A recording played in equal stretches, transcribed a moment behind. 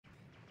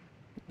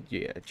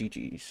Yeah,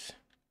 GG's.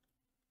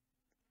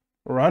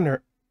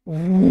 Runner.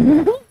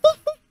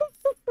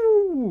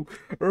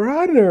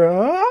 Runner,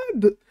 huh?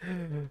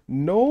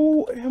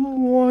 No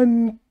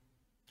M1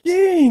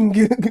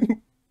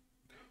 King.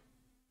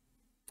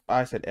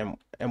 I said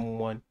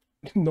M1.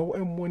 No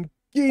M1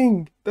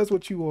 King. That's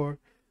what you are.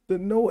 The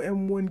no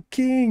M1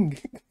 King.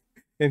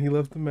 And he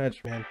left the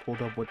match. Man,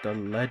 pulled up with the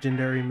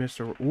legendary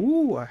Mr.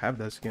 Ooh, I have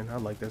that skin. I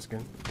like that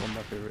skin. One of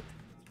my favorite.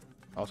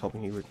 I was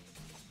hoping he would.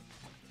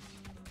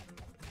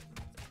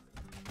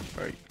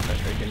 Alright,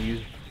 I can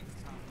use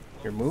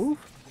your move.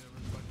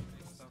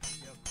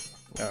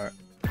 Alright.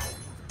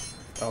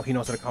 Oh, he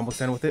knows how to combo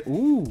stand with it.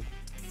 Ooh.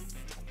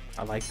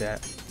 I like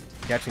that.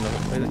 He actually knows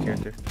how to play the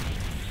character.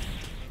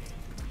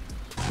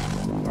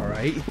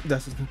 Alright.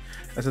 That's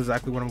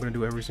exactly what I'm gonna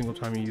do every single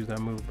time you use that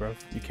move, bro.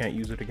 You can't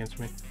use it against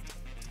me.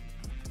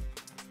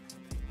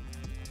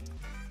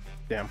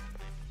 Damn.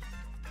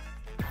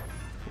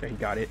 Yeah, he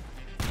got it.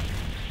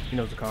 He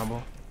knows the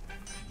combo.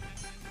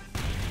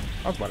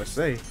 I was about to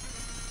say.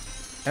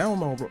 Hell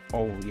no, bro.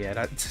 Oh yeah,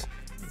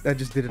 that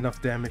just did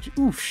enough damage.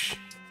 Oosh.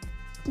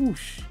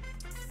 Oosh.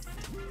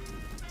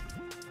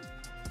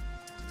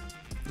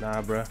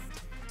 Nah, bruh.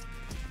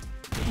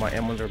 My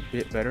M1s are a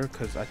bit better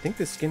because I think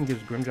this skin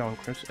gives Grimmjow and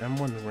Chris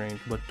M1 range,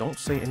 but don't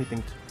say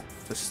anything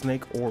to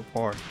Snake or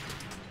Par.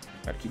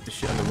 Gotta keep this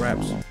shit under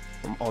wraps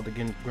from all the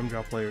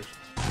Grimmjow players.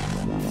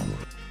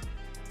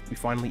 We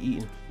finally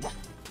eaten.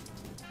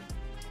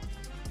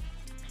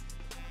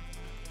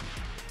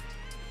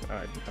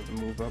 Alright, have to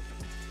move up.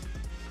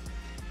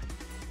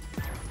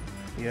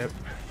 Yep.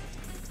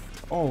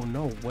 Oh,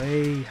 no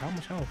way. How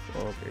much health?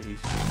 Oh, okay,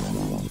 he's...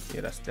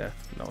 Yeah, that's death.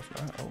 No, it's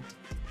not. Oh.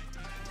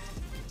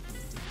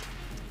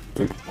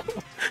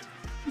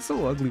 It's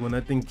so ugly when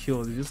that thing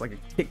kills. It's just like a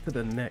kick to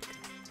the neck.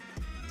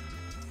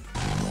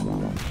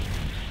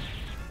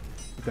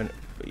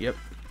 Yep.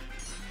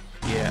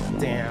 Yeah,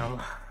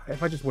 damn.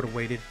 If I just would have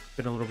waited,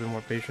 been a little bit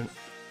more patient.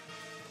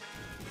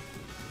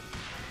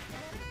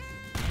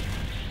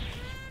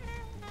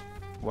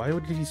 Why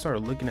did he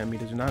start looking at me?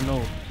 Does he not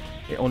know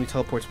it only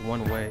teleports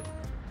one way?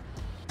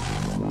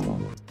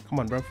 Come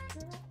on, bro.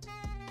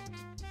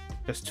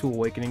 That's 2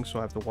 awakenings, so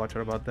I have to watch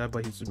out about that,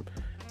 but he's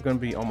gonna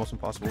be almost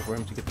impossible for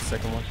him to get the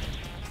second one.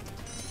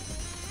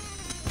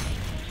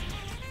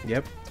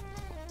 Yep.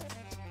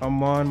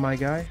 Come on, my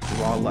guy.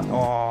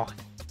 Oh,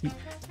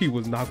 he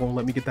was not gonna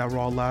let me get that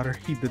raw ladder.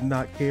 He did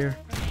not care.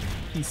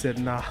 He said,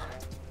 nah.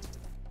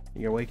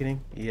 You're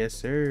awakening? Yes,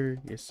 sir.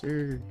 Yes,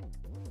 sir.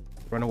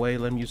 Run away,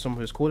 let him use some of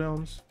his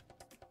cooldowns.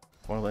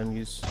 Wanna let him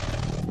use...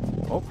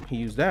 Oh, he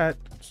used that,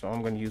 so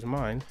I'm gonna use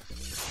mine.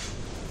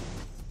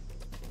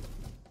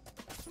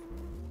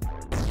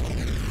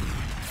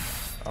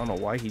 I don't know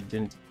why he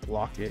didn't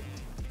block it.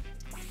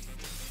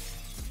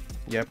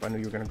 Yep, I knew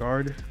you were gonna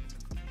guard.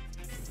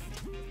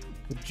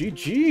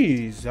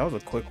 GG's, that was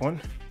a quick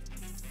one.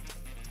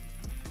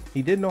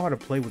 He did know how to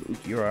play with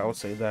Ukiura, I would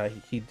say that.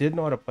 He did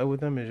know how to play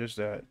with him, it's just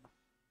that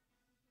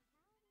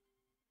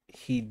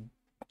he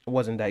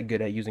wasn't that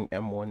good at using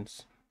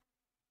M1s.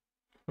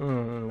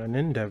 An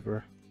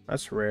Endeavor.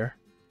 That's rare.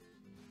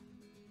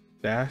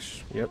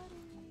 Dash, yep.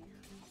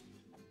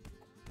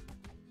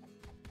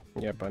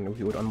 Yep, I knew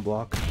he would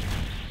unblock.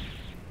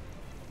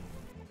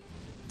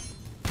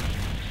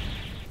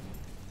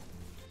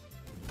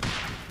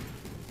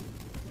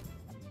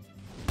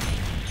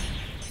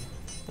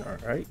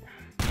 Alright.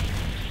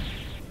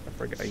 I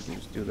forgot you can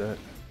just do that.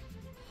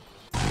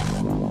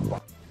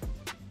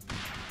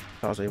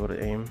 I was able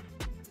to aim.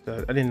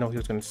 I didn't know he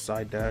was gonna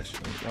side dash.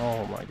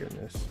 Oh my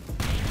goodness.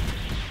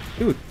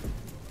 Dude.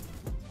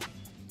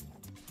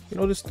 You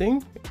know this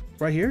thing?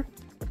 Right here?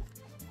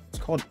 It's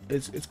called an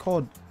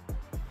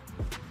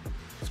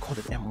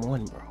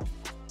M1, bro.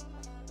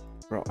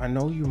 Bro, I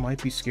know you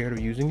might be scared of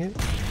using it.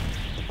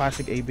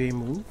 Classic ABA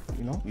move,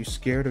 you know? You're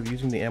scared of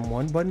using the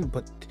M1 button,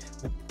 but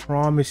I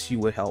promise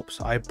you it helps.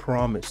 I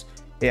promise.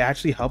 It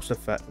actually helps it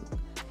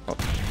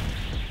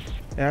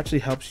actually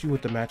helps you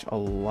with the match a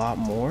lot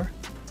more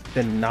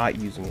than not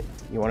using it.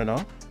 You want to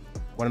know?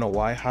 Want to know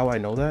why? How I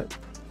know that?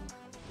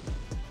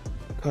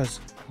 Because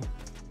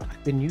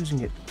I've been using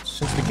it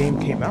since the game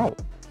came out.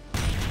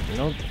 You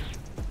know,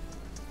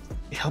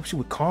 it helps you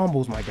with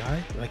combos, my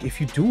guy. Like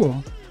if you do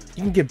them,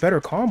 you can get better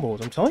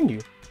combos. I'm telling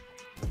you.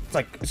 It's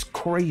like it's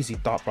crazy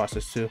thought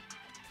process too.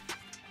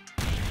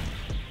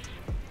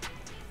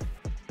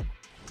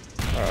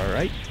 All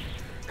right.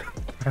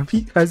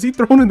 Has he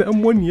thrown in the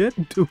M1 yet,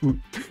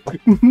 dude?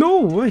 No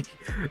way.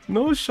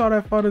 No shot.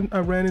 I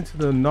ran into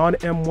the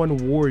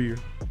non-M1 warrior.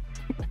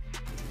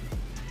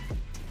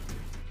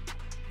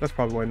 That's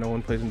probably why no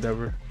one plays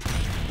Endeavor.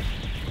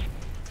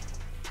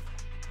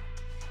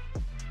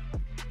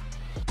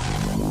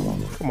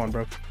 Come on,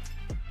 bro.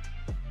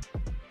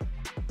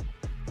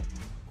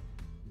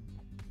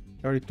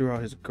 He already threw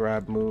out his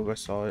grab move. I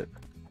saw it.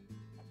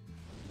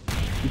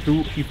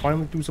 He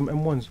finally threw some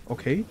M1s.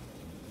 Okay.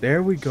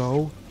 There we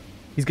go.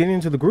 He's getting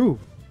into the groove.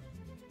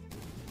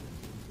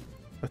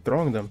 By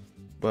throwing them.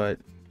 But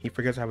he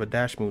forgets to have a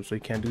dash move, so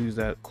he can't use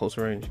that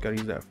closer range. You gotta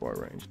use that far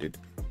range, dude.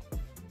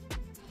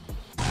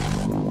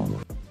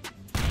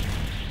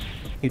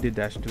 He did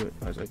dash into it,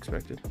 as I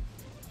expected.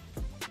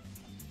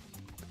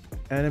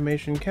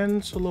 Animation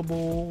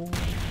cancelable.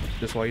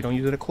 That's why you don't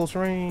use it at close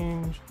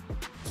range.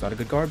 It's not a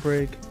good guard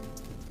break.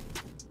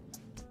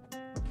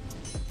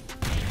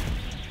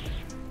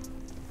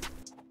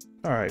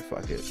 Alright,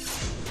 fuck it.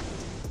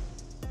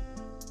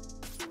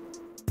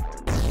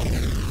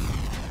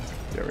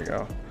 There we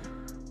go.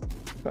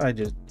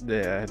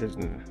 Yeah, it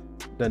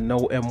isn't. The no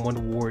M1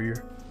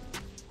 warrior.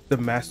 The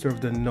master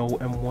of the no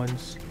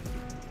M1s.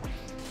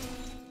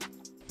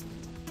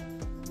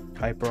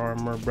 Hyper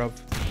armor, bruv.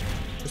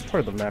 This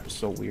part of the map is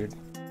so weird.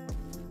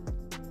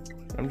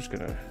 I'm just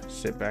gonna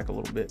sit back a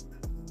little bit.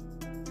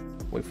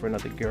 Wait for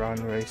another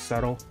Giron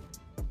settle.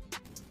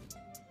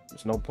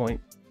 There's no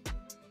point.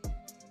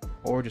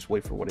 Or just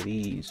wait for one of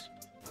these.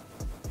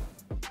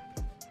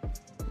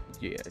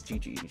 Yeah,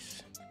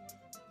 GG's.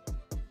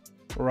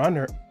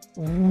 Runner.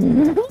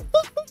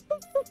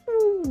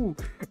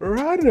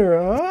 Runner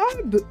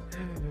up.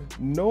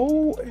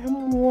 No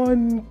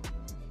M1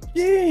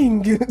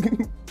 King.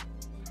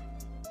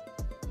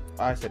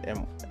 I said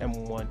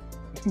M1.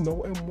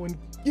 No M1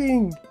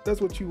 King.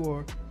 That's what you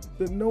are.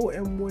 The no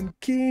M1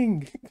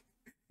 King.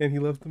 And he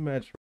left the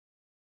match.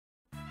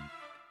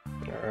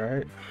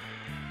 Alright.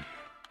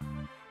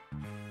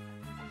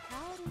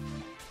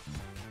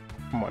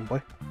 Come on,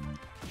 boy.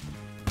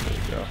 There we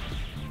go.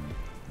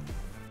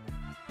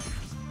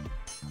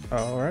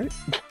 Alright.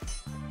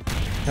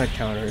 That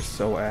counter is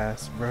so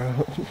ass,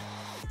 bro.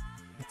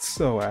 It's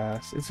so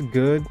ass. It's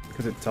good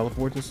because it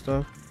teleports and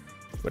stuff.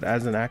 But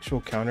as an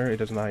actual counter, it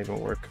does not even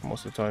work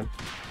most of the time.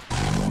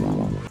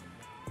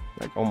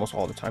 Like almost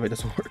all the time, it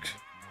doesn't work.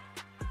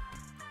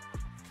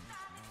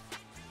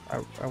 I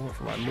went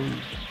for my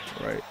move.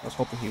 Right. I was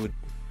hoping he would.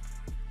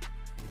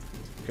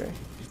 Okay.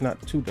 He's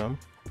not too dumb.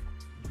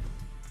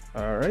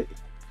 Alright.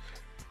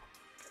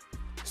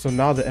 So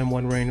now the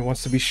M1 range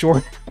wants to be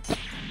short.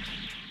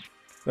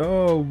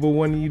 Oh, but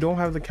when you don't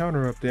have the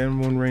counter up, the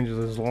M1 range is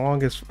as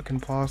long as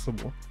fucking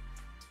possible.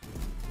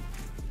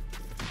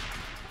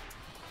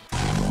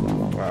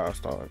 Wow, I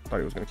thought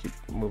he was gonna keep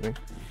moving.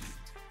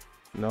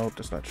 Nope,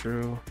 that's not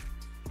true.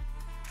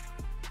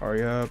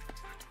 Hurry up.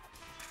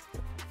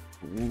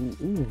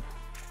 Ooh.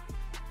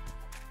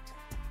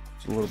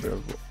 It's a little bit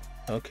of...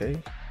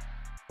 Okay.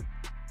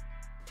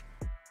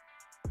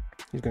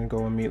 He's gonna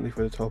go immediately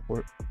for the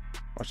teleport.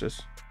 Watch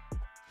this.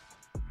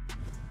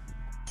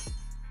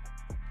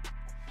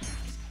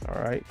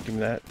 Alright, give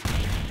me that.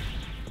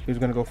 He was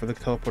gonna go for the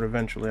teleport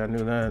eventually, I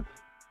knew that.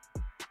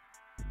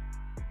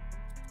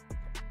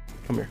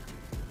 Come here.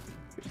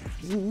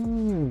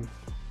 Ooh.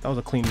 That was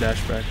a clean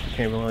dash back.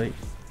 Can't even like...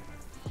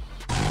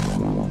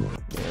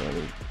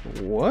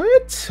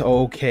 What?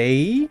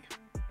 Okay.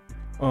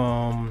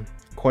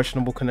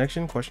 Questionable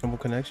connection.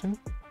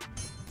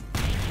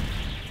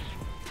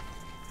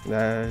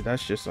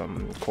 That's just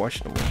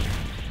questionable.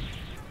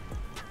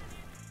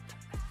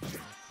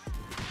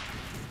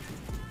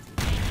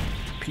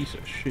 Piece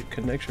of shit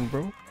connection,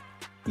 bro.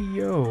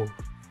 Yo.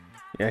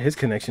 Yeah, his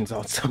connection's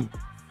on some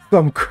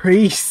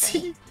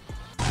crazy.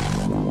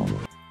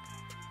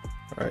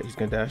 Alright, he's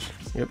gonna dash.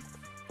 Yep.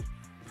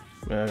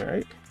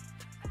 Alright.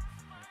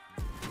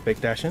 Fake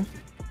dashing.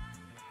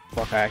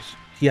 Fuck,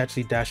 he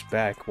actually dashed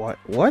back. What?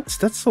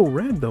 That's so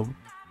random.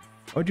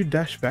 Why'd you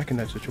dash back in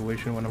that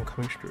situation when I'm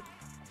coming straight?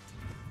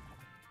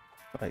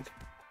 Like,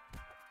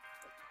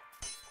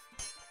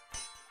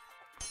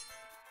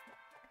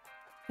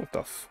 what the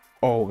f?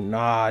 Oh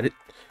nah.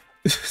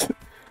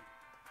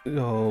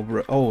 Oh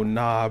bro. Oh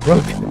nah,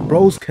 bro.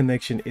 Bro's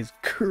connection is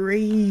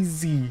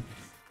crazy.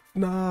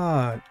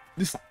 Nah,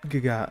 this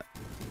nigga got.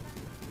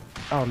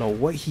 I don't know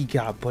what he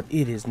got, but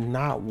it is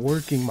not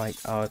working. My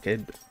okay.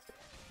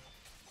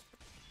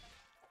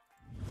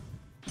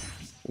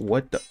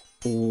 What the?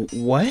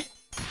 What?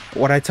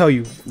 What I tell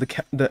you? The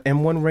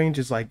M1 range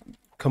is like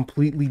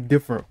completely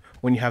different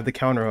when you have the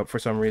counter up for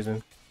some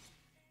reason.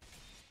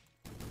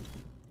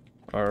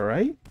 All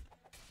right.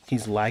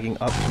 He's lagging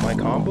up to my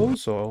combo,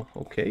 so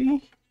okay.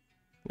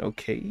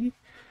 Okay.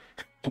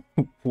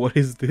 What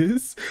is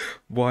this?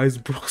 Why is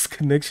Bro's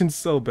connection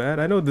so bad?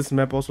 I know this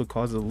map also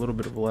causes a little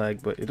bit of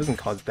lag, but it doesn't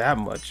cause that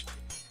much.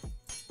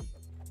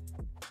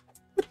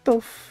 What the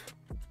f...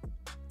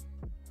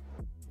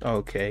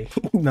 Okay.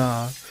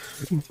 Nah.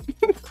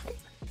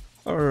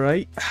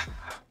 Alright.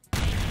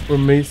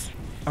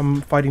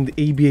 I'm fighting the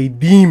ABA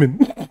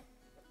demon.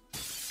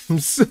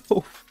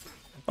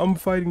 I'm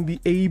fighting the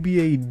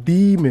ABA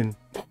demon.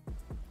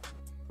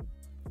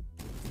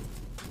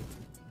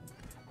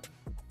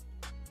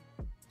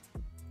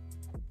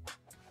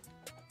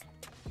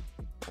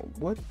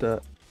 What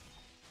the?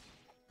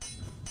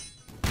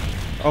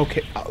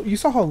 Okay, you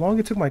saw how long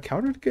it took my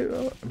counter to get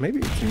up? Maybe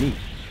it's me.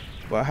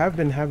 But I have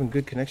been having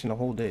good connection the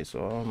whole day,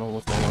 so I don't know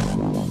what's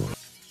going on.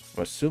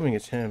 I'm assuming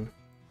it's him.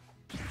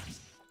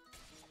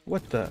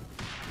 What the?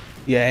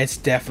 Yeah, it's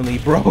definitely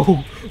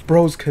bro.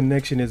 Bro's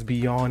connection is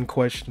beyond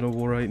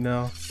questionable right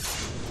now.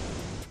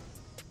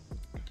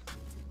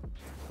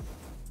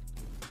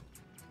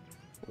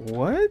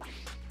 What?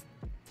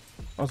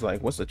 I was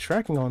like, what's the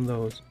tracking on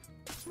those?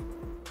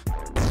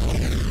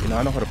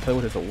 not know how to play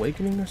with his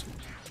awakening or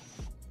something?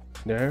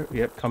 There,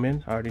 yep, come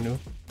in. I already knew.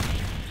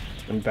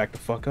 Let me back the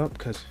fuck up,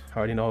 because I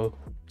already know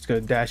it's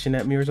gonna dash in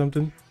at me or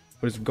something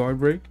with his guard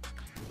break.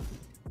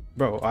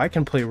 Bro, I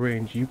can play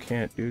range. You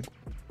can't, dude.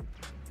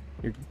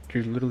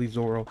 You're literally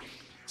Zoro.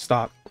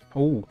 Stop.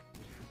 Oh.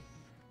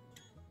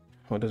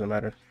 Well, it doesn't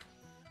matter.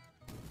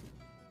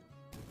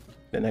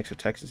 The next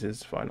attack is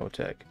his final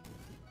attack.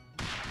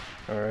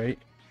 Alright.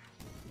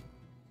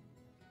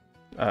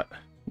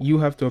 You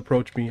have to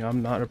approach me.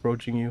 I'm not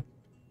approaching you.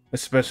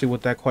 Especially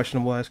with that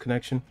questionable ass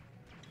connection.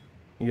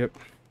 Yep.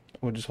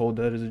 We'll just hold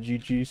that as a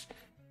GG's.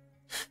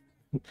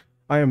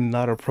 I am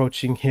not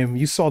approaching him.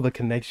 You saw the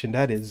connection.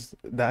 That is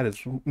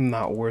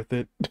not worth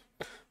it.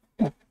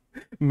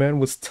 Man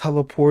was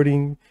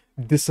teleporting,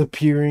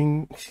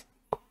 disappearing,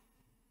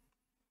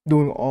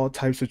 doing all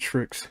types of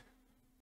tricks.